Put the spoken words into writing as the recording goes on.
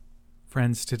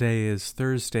Friends, today is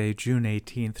Thursday, June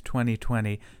 18th,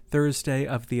 2020, Thursday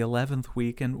of the 11th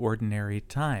week in Ordinary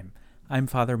Time. I'm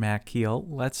Father Matt Keel.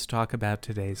 Let's talk about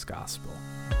today's Gospel.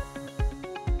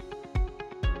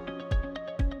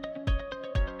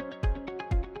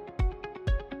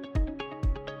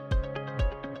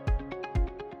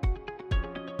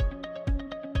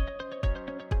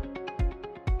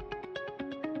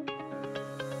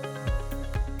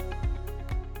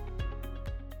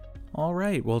 All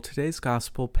right, well, today's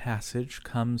gospel passage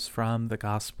comes from the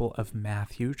Gospel of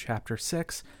Matthew, chapter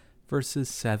 6, verses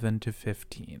 7 to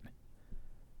 15.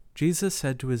 Jesus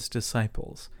said to his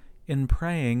disciples, "In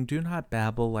praying, do not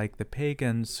babble like the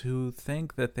pagans who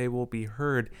think that they will be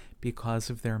heard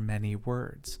because of their many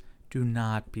words. Do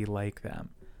not be like them.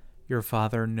 Your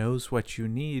Father knows what you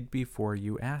need before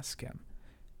you ask him.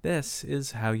 This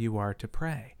is how you are to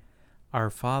pray.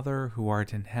 Our Father who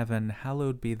art in heaven,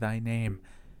 hallowed be thy name.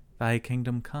 Thy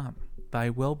kingdom come,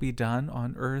 thy will be done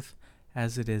on earth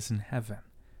as it is in heaven.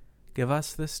 Give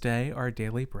us this day our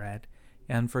daily bread,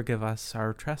 and forgive us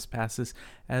our trespasses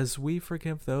as we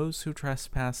forgive those who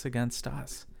trespass against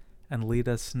us. And lead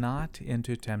us not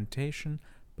into temptation,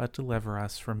 but deliver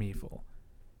us from evil.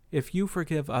 If you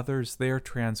forgive others their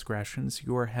transgressions,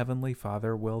 your heavenly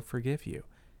Father will forgive you.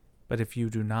 But if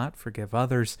you do not forgive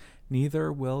others,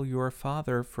 neither will your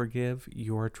Father forgive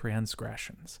your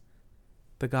transgressions."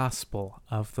 The Gospel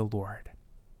of the Lord.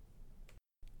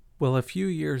 Well, a few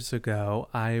years ago,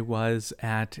 I was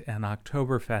at an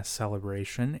Oktoberfest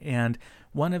celebration, and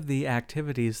one of the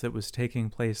activities that was taking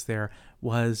place there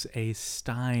was a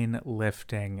stein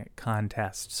lifting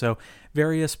contest. So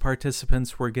various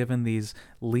participants were given these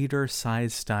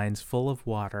liter-sized steins full of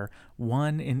water,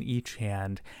 one in each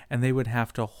hand, and they would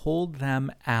have to hold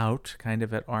them out, kind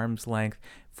of at arm's length,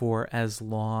 for as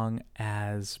long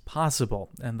as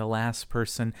possible. And the last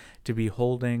person to be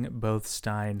holding both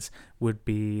steins would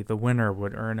be the winner,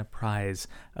 would earn a prize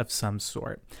of some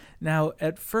sort. Now,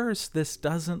 at first, this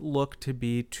doesn't look to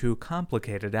be too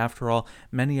complicated. After all,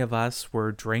 many of us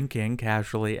were drinking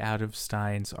casually out of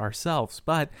steins ourselves.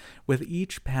 But with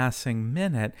each passing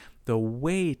minute, the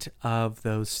weight of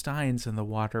those steins and the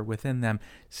water within them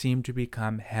seemed to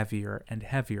become heavier and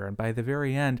heavier. And by the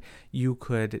very end, you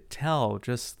could tell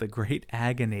just the great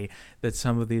agony that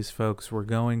some of these folks were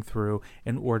going through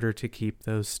in order to keep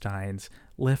those steins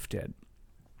lifted.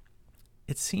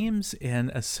 It seems in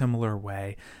a similar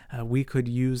way, we could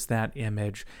use that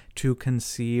image to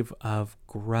conceive of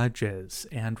grudges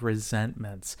and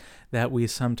resentments that we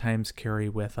sometimes carry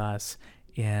with us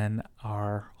in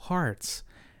our hearts.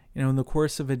 In the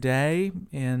course of a day,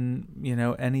 in,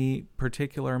 any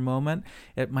particular moment,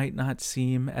 it might not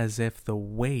seem as if the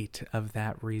weight of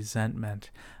that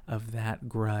resentment, of that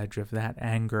grudge, of that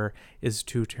anger is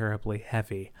too terribly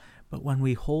heavy. But when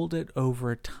we hold it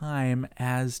over time,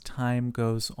 as time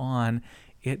goes on,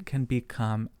 it can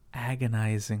become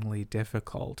agonizingly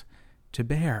difficult to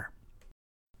bear.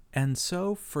 And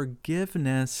so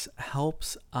forgiveness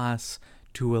helps us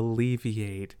to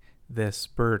alleviate this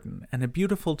burden. And a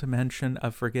beautiful dimension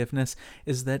of forgiveness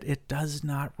is that it does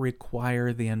not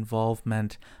require the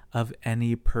involvement of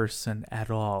any person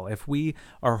at all. If we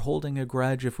are holding a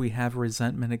grudge, if we have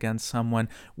resentment against someone,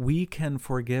 we can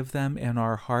forgive them in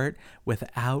our heart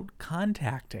without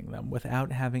contacting them,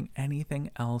 without having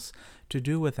anything else to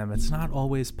do with them. It's not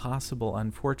always possible,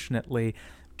 unfortunately,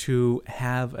 to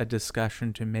have a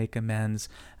discussion, to make amends,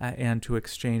 and to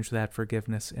exchange that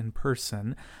forgiveness in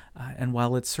person. And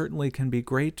while it certainly can be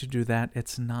great to do that,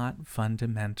 it's not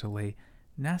fundamentally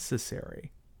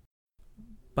necessary.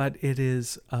 But it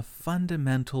is a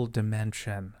fundamental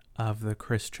dimension of the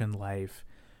Christian life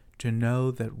to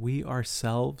know that we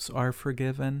ourselves are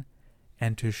forgiven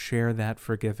and to share that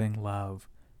forgiving love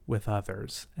with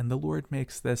others. And the Lord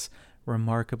makes this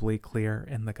remarkably clear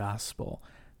in the Gospel,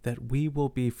 that we will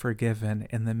be forgiven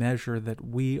in the measure that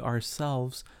we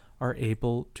ourselves are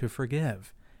able to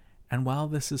forgive. And while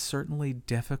this is certainly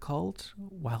difficult,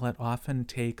 while it often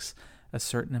takes a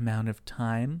certain amount of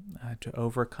time to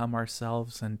overcome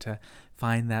ourselves and to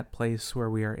find that place where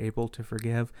we are able to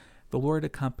forgive, the Lord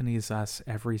accompanies us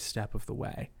every step of the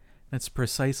way. That's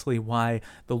precisely why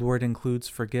the Lord includes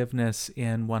forgiveness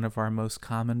in one of our most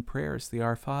common prayers, the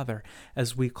Our Father,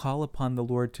 as we call upon the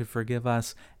Lord to forgive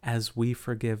us as we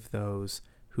forgive those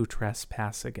who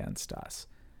trespass against us.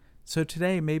 So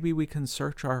today, maybe we can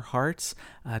search our hearts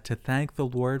to thank the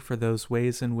Lord for those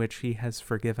ways in which he has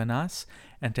forgiven us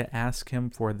and to ask him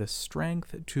for the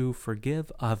strength to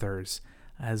forgive others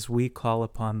as we call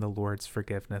upon the Lord's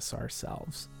forgiveness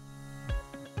ourselves.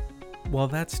 Well,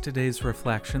 that's today's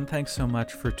reflection. Thanks so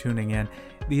much for tuning in.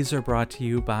 These are brought to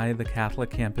you by the Catholic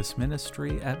Campus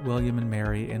Ministry at William and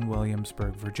Mary in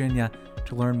Williamsburg, Virginia.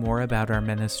 To learn more about our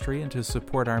ministry and to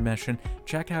support our mission,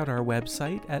 check out our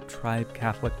website at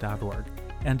tribecatholic.org.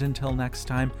 And until next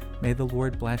time, may the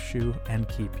Lord bless you and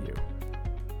keep you.